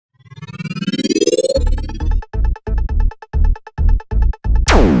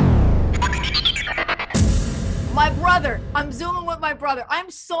brother.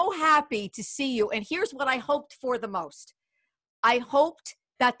 I'm so happy to see you. And here's what I hoped for the most. I hoped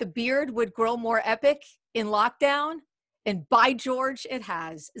that the beard would grow more epic in lockdown. And by George, it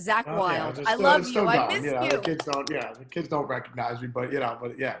has. Zakk Wylde. Yeah, I love still you. I going. miss You know, you. the kids don't recognize me, but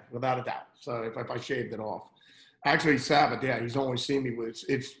yeah, without a doubt. So if I shaved it off, actually, Sabbath, yeah, he's only seen me with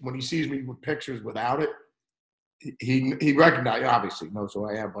it's when he sees me with pictures without it, he recognizes, obviously knows who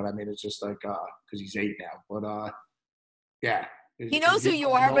I am, but I mean, it's just like because he's 8 now, but yeah. He knows who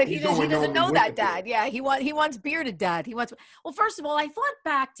you are, but he doesn't know that dad. Beard. Yeah, he wants bearded dad. Well, first of all, I thought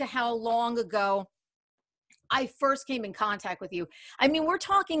back to how long ago I first came in contact with you. I mean, we're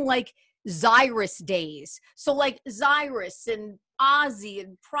talking like Zyrus days. So like Zyrus and Ozzy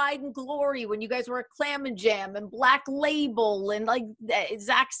and Pride and Glory when you guys were at Clam and Jam and Black Label and like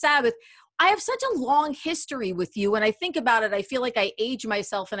Zach Sabbath. I have such a long history with you. And I think about it, I feel like I age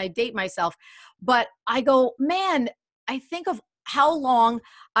myself and I date myself. But I go, man, I think of how long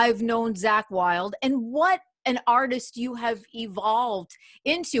I've known Zakk Wylde and what an artist you have evolved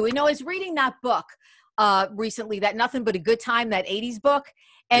into. You know, I was reading that book recently, that Nothing But a Good Time, that 80s book,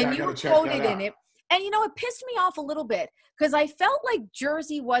 and you were quoted in it. And, you know, it pissed me off a little bit because I felt like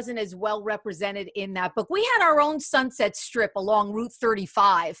Jersey wasn't as well represented in that book. We had our own Sunset Strip along Route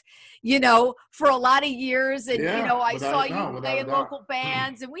 35, you know, for a lot of years. And, you know, I saw you play in local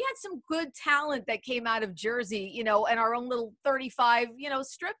bands, and we had some good talent that came out of Jersey, you know, and our own little 35, you know,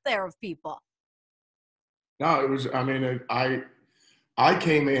 strip there of people. No, it was, I mean, I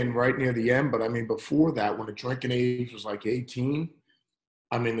came in right near the end, but I mean, before that, when the drinking age was like 18,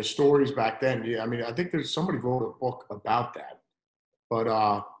 I mean, the stories back then, yeah, I mean, I think somebody wrote a book about that, but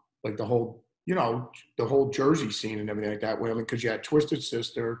like the whole, you know, the whole Jersey scene and everything like that. I mean, because you had Twisted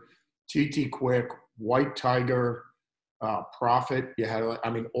Sister, TT Quick, White Tiger, Prophet. You had, I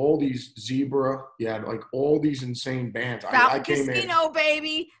mean, all these Zebra. You had like all these insane bands. I came Casino,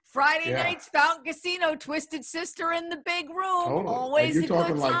 baby. Friday nights, Fountain Casino, Twisted Sister in the big room. Totally. Always you're a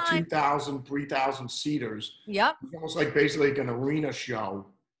talking good like time. 2,000, 3,000 seaters. Yep. It's almost like basically like an arena show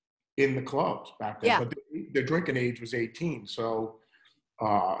in the clubs back then. Yeah. But the drinking age was 18. So,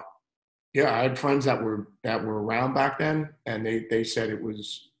 yeah, I had friends that were around back then, and they said it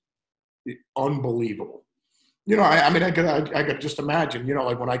was unbelievable. You know, I mean, I could just imagine, you know,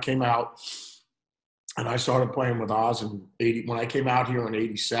 like when I came out and I started playing with Oz in when I came out here in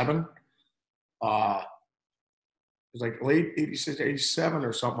 87, it was like late 86, 87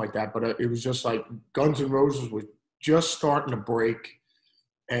 or something like that. But it was just like Guns N' Roses was just starting to break.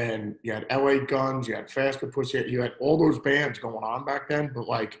 And you had LA Guns, you had Faster Push, you had all those bands going on back then. But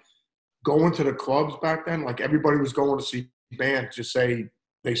like going to the clubs back then, like everybody was going to see bands, just say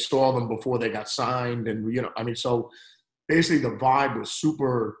they saw them before they got signed. And, you know, I mean, so basically the vibe was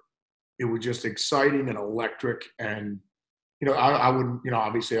super, it was just exciting and electric. And, you know, I wouldn't, you know,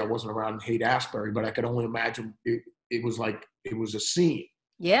 obviously I wasn't around in Haight-Ashbury, but I could only imagine it was like, it was a scene.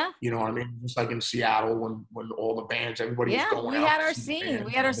 Yeah. You know what I mean? Just like in Seattle when all the bands, everybody was going out. Yeah, we had our scene.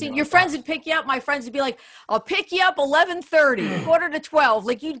 We had our scene. Your friends would pick you up. My friends would be like, I'll pick you up 11:30, quarter to 12.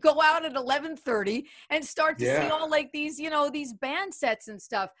 Like you'd go out at 11:30 and start to see all like these, you know, these band sets and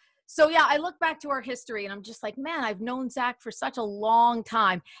stuff. So yeah, I look back to our history and I'm just like, man, I've known Zakk for such a long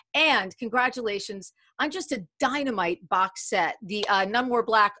time. And congratulations on just a dynamite box set. The None More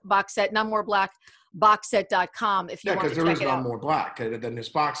Black box set, None More Black boxset.com if you want to check it out. Because there is none more black than this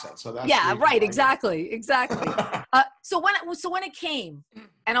box set. So that's right. Exactly. So when it came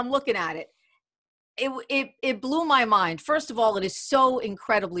and I'm looking at it, it blew my mind. First of all, it is so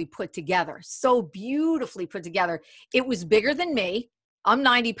incredibly put together, so beautifully put together. It was bigger than me. I'm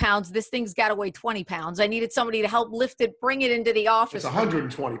 90 pounds. This thing's got to weigh 20 pounds. I needed somebody to help lift it, bring it into the office. It's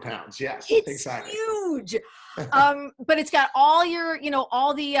 120 pounds. Yes, it's exactly. Huge. But it's got all your, you know,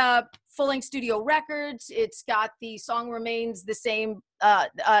 all the full-length studio records. It's got the Song Remains the Same,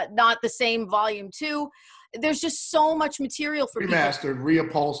 Not the Same, Volume 2. There's just so much material for remastered,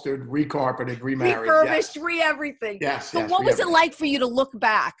 reupholstered, recarpeted, remarried, refurbished, everything. Yes. So what was it like for you to look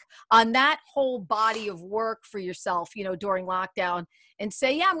back on that whole body of work for yourself, you know, during lockdown and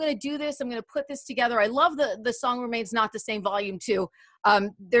say, yeah, I'm going to do this. I'm going to put this together. I love the Song Remains Not the Same, Volume 2.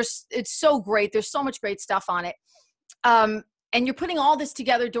 It's so great. There's so much great stuff on it. And you're putting all this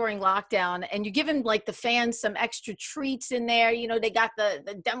together during lockdown and you're giving like the fans some extra treats in there. You know, they got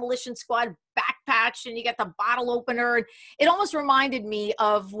the Demolition Squad back patch and you got the bottle opener. And it almost reminded me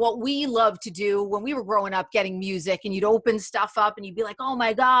of what we loved to do when we were growing up getting music, and you'd open stuff up and you'd be like, oh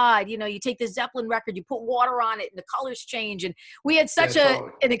my God, you know, you take the Zeppelin record, you put water on it and the colors change. And we had such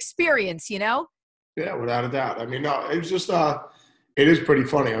an experience, you know? Yeah, without a doubt. I mean, no, it was just, it is pretty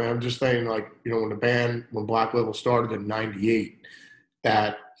funny. I mean, I'm just saying, like, you know, when Black Label started in '98,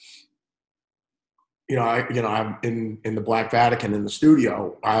 that, I'm in the Black Vatican in the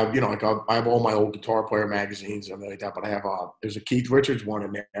studio. I have, I have all my old guitar player magazines and everything like that. But I have there's a Keith Richards one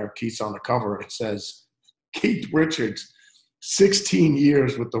in there. Keith's on the cover, and it says Keith Richards, 16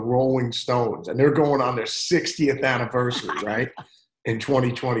 years with the Rolling Stones, and they're going on their 60th anniversary, right, in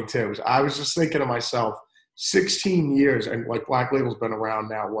 2022. So I was just thinking to myself, 16 years, and like Black Label's been around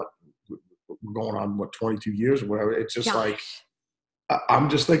now. We're going on 22 years or whatever. It's just like. I'm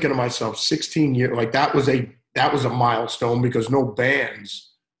just thinking to myself, 16 years, like that was a milestone because no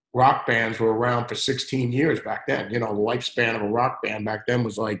rock bands were around for 16 years back then. The lifespan of a rock band back then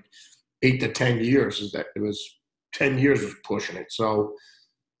was like 8 to 10 years. It was 10 years was pushing it. So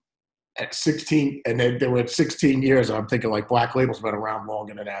at 16, and then they were at 16 years, I'm thinking like Black Label's been around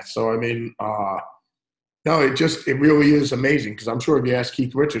longer than that. So, I mean, no, it really is amazing because I'm sure if you ask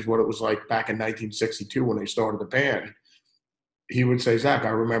Keith Richards what it was like back in 1962 when they started the band, he would say, Zakk, I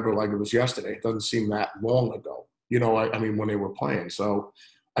remember like it was yesterday. It doesn't seem that long ago, I mean, when they were playing. So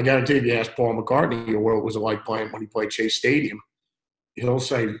I guarantee if you ask Paul McCartney what it was like playing when he played Chase Stadium, he'll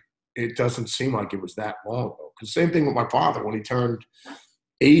say it doesn't seem like it was that long ago. Because same thing with my father. When he turned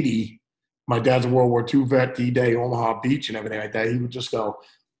 80, my dad's a World War II vet, D-Day, Omaha Beach and everything like that. He would just go,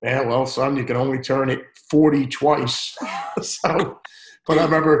 man, well, son, you can only turn it 40 twice. So, but I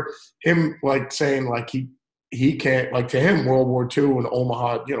remember him like saying like he can't, like to him, World War II and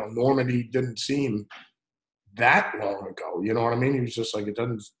Omaha, Normandy didn't seem that long ago. You know what I mean? He was just like, it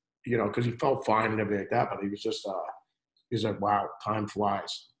doesn't, because he felt fine and everything like that, but he was just, he's like, wow, time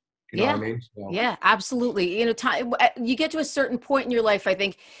flies. You know what I mean? So. Yeah, absolutely. Time, you get to a certain point in your life, I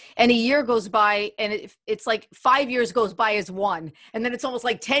think, and a year goes by and it's like 5 years goes by as one. And then it's almost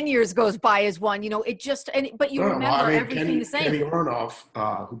like 10 years goes by as one, but you remember everything the same. Kenny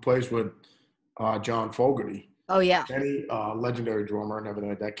Aronoff, who plays with John Fogerty. Oh yeah. Kenny, legendary drummer and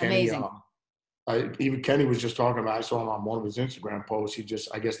everything like that. Kenny, amazing. Even Kenny was just talking about, I saw him on one of his Instagram posts.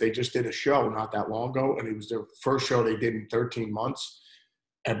 I guess they just did a show not that long ago, and it was their first show they did in 13 months.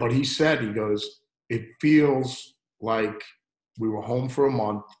 But he said, he goes, it feels like we were home for a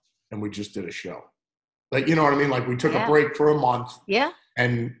month and we just did a show. Like, you know what I mean? Like we took a break for a month. Yeah.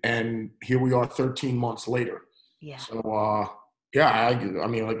 And here we are 13 months later. Yeah. So, I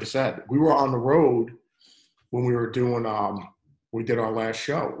mean, like I said, we were on the road when we were doing, we did our last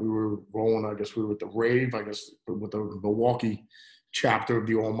show. We were rolling, I guess we were with the Rave, with the Milwaukee chapter of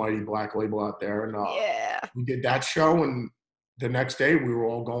the almighty Black Label out there. And we did that show, and the next day we were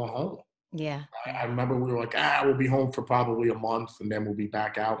all going home. Yeah. I remember we were like, we'll be home for probably a month and then we'll be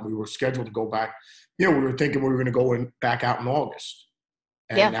back out. And we were scheduled to go back. We were thinking we were going to go back out in August.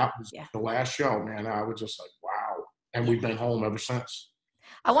 And that was the last show, man. I was just like, wow. And we've been home ever since.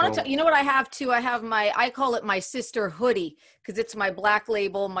 I want to, you know what I have too? I have I call it my sister hoodie because it's my Black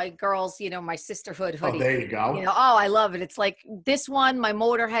Label, my girls, my sisterhood hoodie. Oh, there you go. I love it. It's like this one, my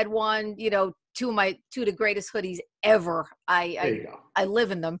Motorhead one, two of the greatest hoodies ever. I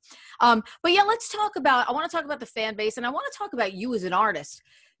live in them. But yeah, I want to talk about the fan base, and I want to talk about you as an artist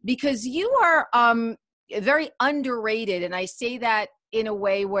because you are very underrated. And I say that in a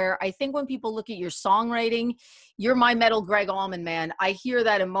way where I think when people look at your songwriting, you're my metal Greg Allman, man. I hear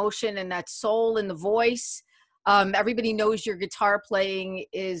that emotion and that soul in the voice. Everybody knows your guitar playing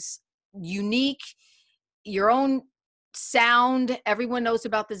is unique, your own sound. Everyone knows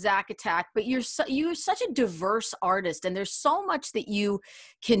about the Zakk Attack, but you're such a diverse artist, and there's so much that you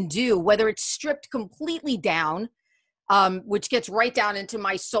can do, whether it's stripped completely down, which gets right down into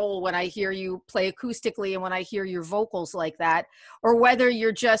my soul when I hear you play acoustically and when I hear your vocals like that, or whether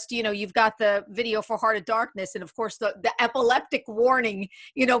you're just, you've got the video for Heart of Darkness, and of course the epileptic warning,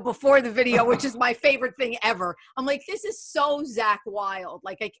 before the video, which is my favorite thing ever. I'm like, this is so Zakk Wylde.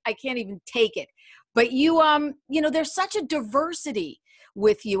 Like I can't even take it. But you, there's such a diversity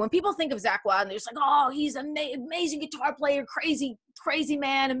with you. When people think of Zakk Wylde, and they're just like, oh, he's an amazing guitar player, crazy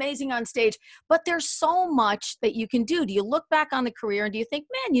man, amazing on stage. But there's so much that you can do. Do you look back on the career and do you think,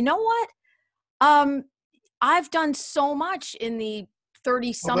 man, you know what? I've done so much in the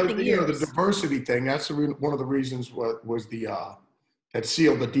 30-something years. The diversity thing, that's one of the reasons was that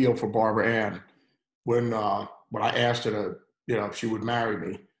sealed the deal for Barbara Ann. When I asked her to, if she would marry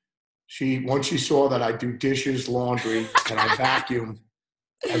me, once she saw that I do dishes, laundry, and I vacuum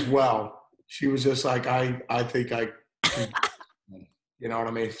as well, she was just like, I think I can, you know what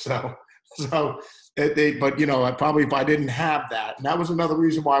I mean? So I probably, if I didn't have that, and that was another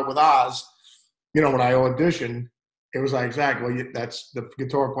reason why with Oz, when I auditioned, it was like, Zakk, well, that's the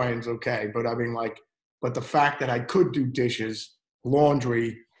guitar playing's okay. But I mean, but the fact that I could do dishes,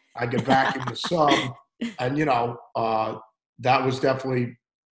 laundry, I could vacuum the sub, and, that was definitely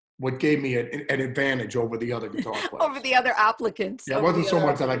what gave me an advantage over the other guitar players. Over the other applicants. Yeah, it wasn't so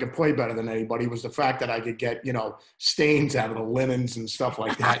much that I could play better than anybody. It was the fact that I could get, stains out of the linens and stuff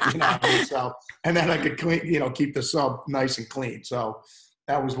like that, what I mean? So, and then I could clean, keep the sub nice and clean. So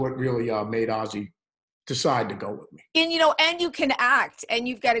that was what really made Ozzy decide to go with me. And and you can act, and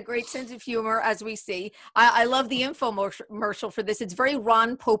you've got a great sense of humor, as we see. I love the infomercial for this. It's very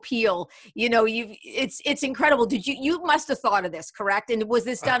Ron Popeil. It's incredible. You must have thought of this, correct? And was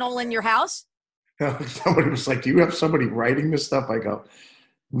this done all in your house? Somebody was like, "Do you have somebody writing this stuff?" I go,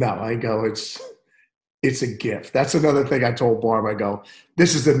 "No." I go, It's a gift. That's another thing I told Barb. I go,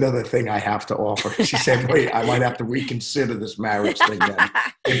 "This is another thing I have to offer." She said, "Wait, I might have to reconsider this marriage thing then.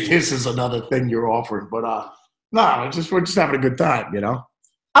 If this is another thing you're offering." But no, we're just having a good time,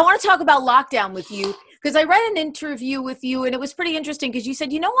 I want to talk about lockdown with you, because I read an interview with you, and it was pretty interesting because you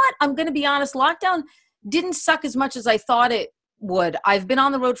said, "You know what? I'm going to be honest. Lockdown didn't suck as much as I thought it would. I've been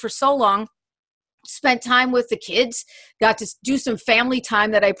on the road for so long. Spent time with the kids, got to do some family time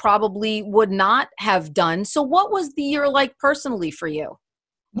that I probably would not have done." So what was the year like personally for you?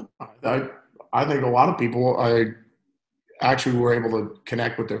 I think a lot of people actually were able to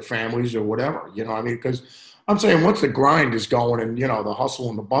connect with their families or whatever, I mean, because I'm saying once the grind is going and, the hustle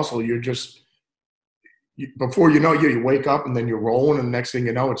and the bustle, before you wake up and then you're rolling, and the next thing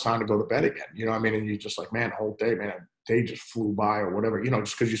you know, it's time to go to bed again. You know what I mean? And you're just like, man, the whole day, man, day just flew by or whatever,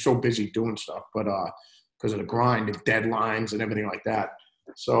 just because you're so busy doing stuff, but because of the grind, the deadlines and everything like that.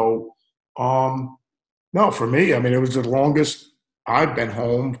 So, no, for me, I mean, it was the longest I've been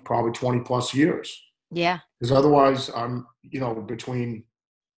home, probably 20 plus years. Yeah. Because otherwise I'm, between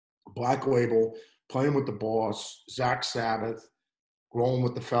Black Label, playing with the Boss, Zach Sabbath, rolling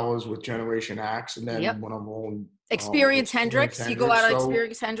with the fellas with Generation Axe, and then when I'm rolling Experience Hendrix. You go out on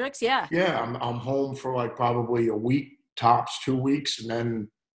Experience Hendrix, yeah. Yeah, I'm home for like probably a week, tops 2 weeks, and then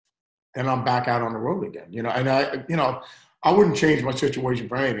I'm back out on the road again. And I wouldn't change my situation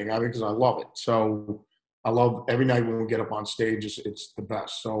for anything, because I love it. So I love every night when we get up on stage, it's the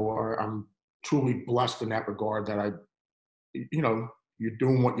best. So I'm truly blessed in that regard that you're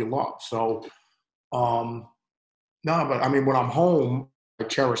doing what you love. So no, but I mean, when I'm home, I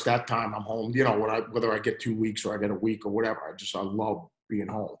cherish that time I'm home. Whether I get 2 weeks or I get a week or whatever, I love being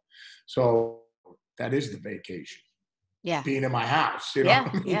home. So that is the vacation. Yeah. Being in my house, what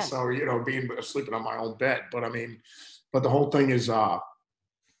I mean? Yeah. So, being sleeping on my own bed. But I mean, but the whole thing is, I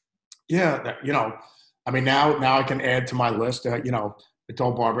mean, now I can add to my list. I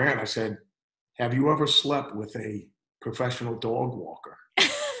told Barbara Ann, I said, "Have you ever slept with a professional dog walker?"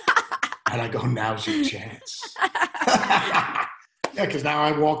 And I go, "Now's your chance." Yeah, because now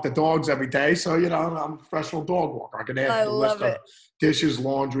I walk the dogs every day. So, I'm a professional dog walker. I can add to the list of dishes,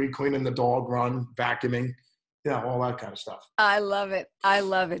 laundry, cleaning the dog run, vacuuming, all that kind of stuff. I love it. I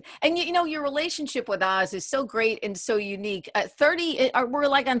love it. And, your relationship with Oz is so great and so unique. 30, we're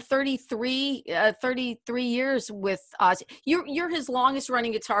like on 33 years with Oz. You're his longest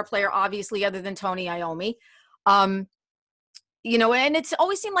running guitar player, obviously, other than Tony Iommi. And it's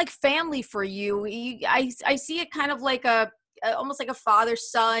always seemed like family for you. I see it kind of like almost like a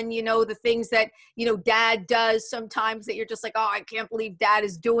father-son, the things that, dad does sometimes that you're just like, oh, I can't believe dad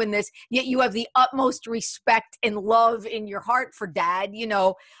is doing this. Yet you have the utmost respect and love in your heart for dad,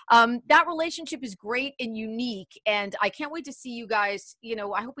 that relationship is great and unique. And I can't wait to see you guys,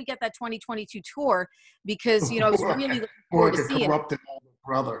 I hope we get that 2022 tour because, I was really looking forward to seeing it. Corrupted older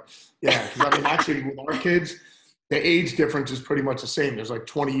brother. Yeah. Because I mean, actually with our kids, the age difference is pretty much the same. There's like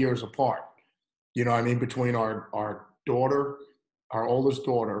 20 years apart, between our daughter, our oldest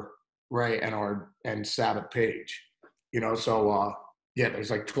daughter, Ray, and Sabbath Page, so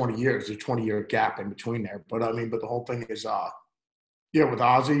there's like 20 years, there's a 20-year gap in between there. But I mean, but the whole thing is, with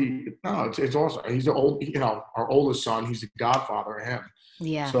Ozzy, no, it's awesome. He's the old, our oldest son, he's the godfather of him.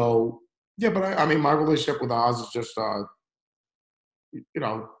 Yeah. So, but I mean, my relationship with Oz is just, I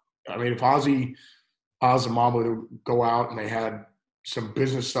mean, if Oz and Mom would go out and they had some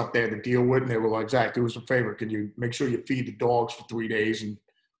business stuff they had to deal with, and they were like, "Zach, do us a favor. Can you make sure you feed the dogs for 3 days and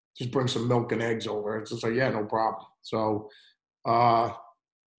just bring some milk and eggs over?" It's just like, yeah, no problem. So,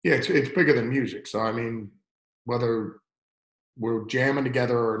 it's bigger than music. So, I mean, whether we're jamming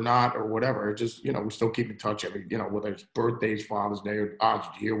together or not or whatever, it just, we still keep in touch every, whether it's birthdays, Father's Day, or, did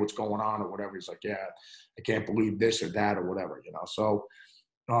you hear what's going on or whatever? He's like, yeah, I can't believe this or that or whatever, So,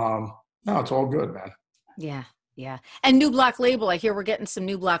 no, it's all good, man. Yeah. Yeah. And new Black Label. I hear we're getting some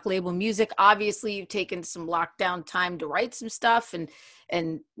new Black Label music. Obviously, you've taken some lockdown time to write some stuff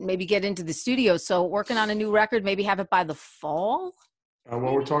and maybe get into the studio. So working on a new record, maybe have it by the fall?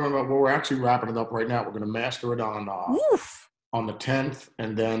 We're talking about, we're actually wrapping it up right now. We're going to master it on on the 10th,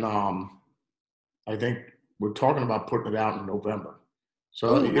 and then I think we're talking about putting it out in November.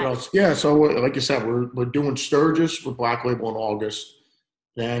 So, Ooh, yeah. So, like you said, we're doing Sturgis with Black Label in August.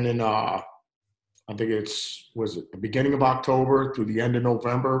 Then in I think was it the beginning of October through the end of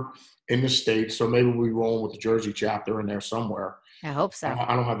November in the States. So maybe we roll with the Jersey chapter in there somewhere. I hope so.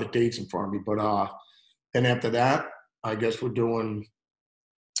 I don't have the dates in front of me, but then after that, I guess we're doing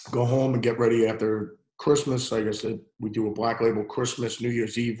go home and get ready after Christmas. I guess we do a Black Label Christmas New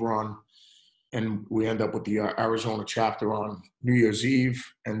Year's Eve run, and we end up with the Arizona chapter on New Year's Eve,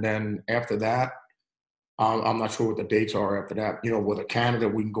 and then after that. I'm not sure what the dates are after that. With Canada,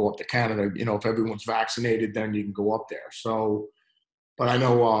 we can go up to Canada. If everyone's vaccinated, then you can go up there. So, but I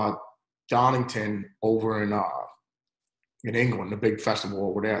know Donington over in England, the big festival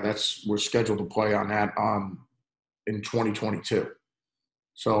over there. We're scheduled to play on that in 2022.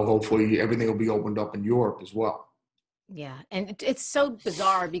 So hopefully everything will be opened up in Europe as well. Yeah. And it's so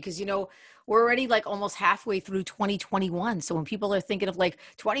bizarre because, we're already like almost halfway through 2021. So when people are thinking of like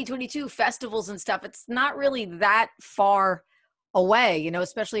 2022 festivals and stuff, it's not really that far away,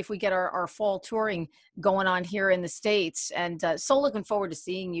 especially if we get our fall touring going on here in the States. And so looking forward to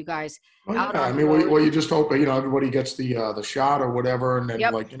seeing you guys out on the road. Well, you just hope everybody gets the shot or whatever, and then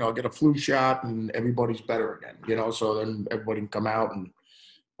Yep. get a flu shot, and everybody's better again. So then everybody can come out and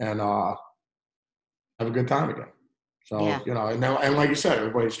have a good time again. So, Yeah. and like you said,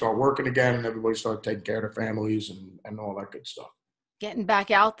 everybody start working again, and everybody start taking care of their families and all that good stuff. Getting back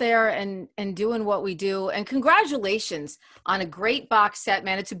out there and doing what we do. And congratulations on a great box set,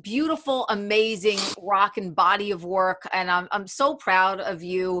 man. It's a beautiful, amazing rockin' body of work. And I'm so proud of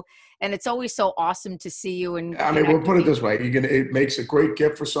you. And it's always so awesome to see you. And we'll put it this way. It makes a great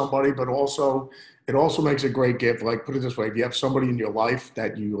gift for somebody, but it also makes a great gift. Like, put it this way. If you have somebody in your life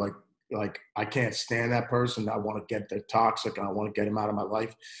that you like, I can't stand that person. I want to get the toxic and I want to get him out of my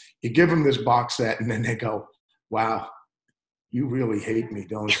life. You give them this box set and then they go, wow, you really hate me,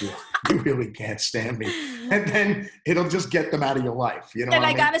 don't you? You really can't stand me. And then it'll just get them out of your life. And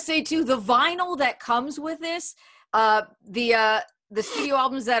I got to say too, the vinyl that comes with this, the studio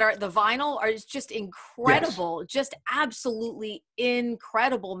albums that are the vinyl are just incredible. Yes. Just absolutely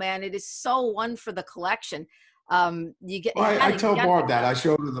incredible, man. It is so one for the collection. I tell Barb that. I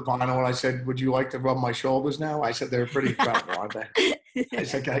showed her the vinyl and I said, would you like to rub my shoulders now? I said, they're pretty incredible, aren't they? I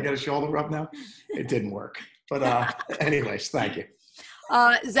said, can I get a shoulder rub now? It didn't work. But anyways, thank you.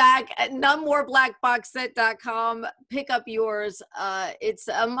 Zakk, nomoreblackboxset.com. Pick up yours. It's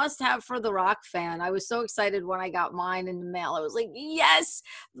a must-have for the rock fan. I was so excited when I got mine in the mail. I was like, yes,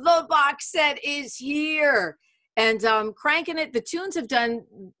 the box set is here. And cranking it. The tunes have done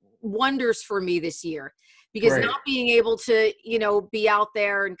wonders for me this year. Because Not being able to, be out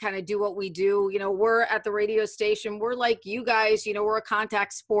there and kind of do what we do, we're at the radio station. We're like you guys, we're a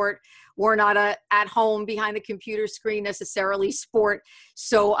contact sport. We're not a at home behind the computer screen necessarily sport.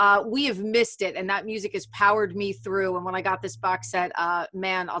 So we have missed it. And that music has powered me through. And when I got this box set,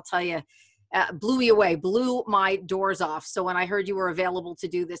 man, I'll tell you, blew me away, blew my doors off. So when I heard you were available to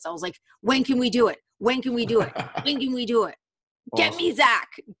do this, I was like, when can we do it? When can we do it? When can we do it? Awesome. Get me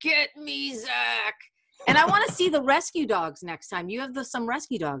Zakk. Get me Zakk. And I want to see the rescue dogs next time. You have some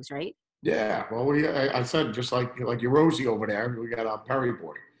rescue dogs, right? Yeah. Well, I said just like your Rosie over there. We got a Perry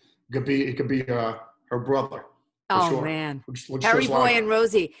boy. It could be her brother. Oh sure. Man, Perry boy and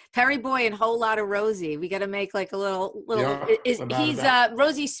Rosie. Perry boy and whole lot of Rosie. We got to make like a little. Yeah, he's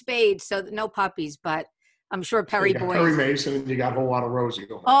Rosie Spade, so no puppies, but I'm sure Perry boy. Perry Mason, and you got a whole lot of Rosie.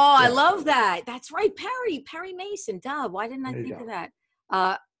 Oh, yeah. I love that. That's right, Perry Mason. Duh. Why didn't I think of that?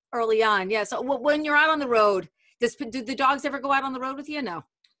 Early on, yeah. So when you're out on the road, do the dogs ever go out on the road with you? No.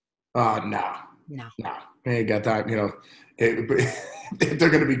 No. They ain't got that. They're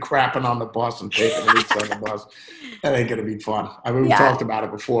going to be crapping on the bus and taking the leaks on the bus. That ain't going to be fun. I mean, we talked about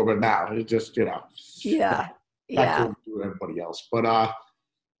it before, but now it's just Yeah. Cool to do with everybody else, but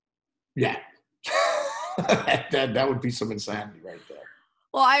yeah, that would be some insanity right there.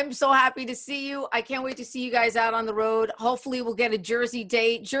 Well, I'm so happy to see you. I can't wait to see you guys out on the road. Hopefully we'll get a Jersey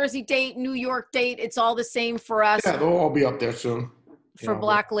date, New York date. It's all the same for us. Yeah, they'll all be up there soon. For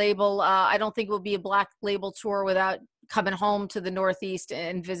Black Label. I don't think it will be a Black Label tour without coming home to the Northeast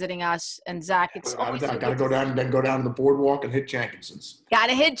and visiting us. And Zakk, it's always got to go down to the boardwalk and hit Jenkinson's. Got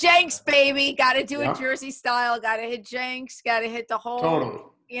to hit Jenks, baby. Got to do it Jersey style. Got to hit Jenks. Got to hit the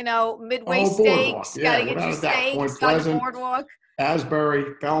whole, Midway steaks. Got to get your steaks on the boardwalk.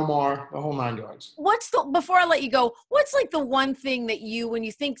 Asbury, Belmar, the whole 9 yards. Before I let you go, what's like the one thing that when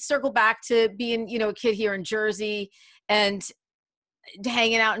you think, circle back to being, a kid here in Jersey, and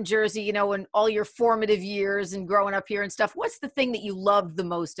hanging out in Jersey, you know, and all your formative years and growing up here and stuff. What's the thing that you loved the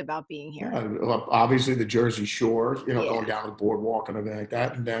most about being here? Obviously the Jersey Shore, you know, Yeah. going down the boardwalk and everything like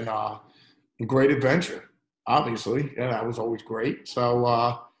that. And then Great Adventure, obviously. Yeah, that was always great. So,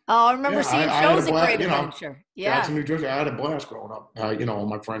 Oh, I remember yeah, seeing I had a shows at blast, Great you know, Adventure. Jackson, Yeah. New Jersey. I had a blast growing up, you know, all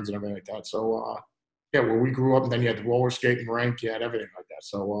my friends and everything like that. So, yeah, where we grew up, and then you had the roller skating rink, you had everything like that.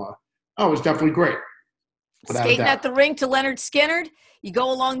 So, oh, it was definitely great, without a Skating at doubt. the rink to Leonard Skinnerd. You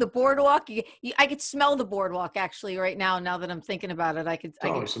go along the boardwalk. I could smell the boardwalk actually right now. Now that I'm thinking about it, I could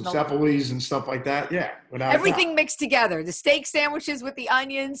Oh, some smell Seppies and stuff like that. Yeah, without a doubt. everything mixed together. The steak sandwiches with the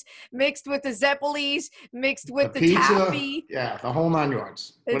onions, mixed with the zeppelis, mixed The with the pizza, taffy. yeah, the whole 9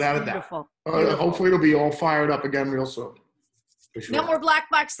 yards, It's without a doubt. beautiful. Beautiful. Hopefully, it'll be all fired up again real soon. For No sure. more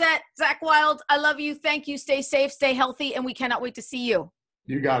black box set. Zakk Wylde, I love you. Thank you. Stay safe, stay healthy, and we cannot wait to see you.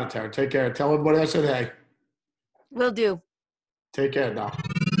 You got it, Terrie. Take care. Tell everybody I said hey. Will do. Take care now.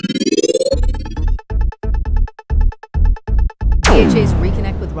 WDHA's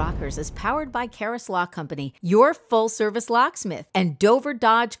Reconnect with Rockers is powered by Karis Law Company, your full-service locksmith, and Dover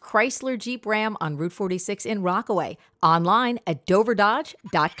Dodge Chrysler Jeep Ram on Route 46 in Rockaway. Online at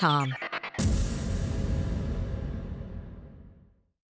doverdodge.com.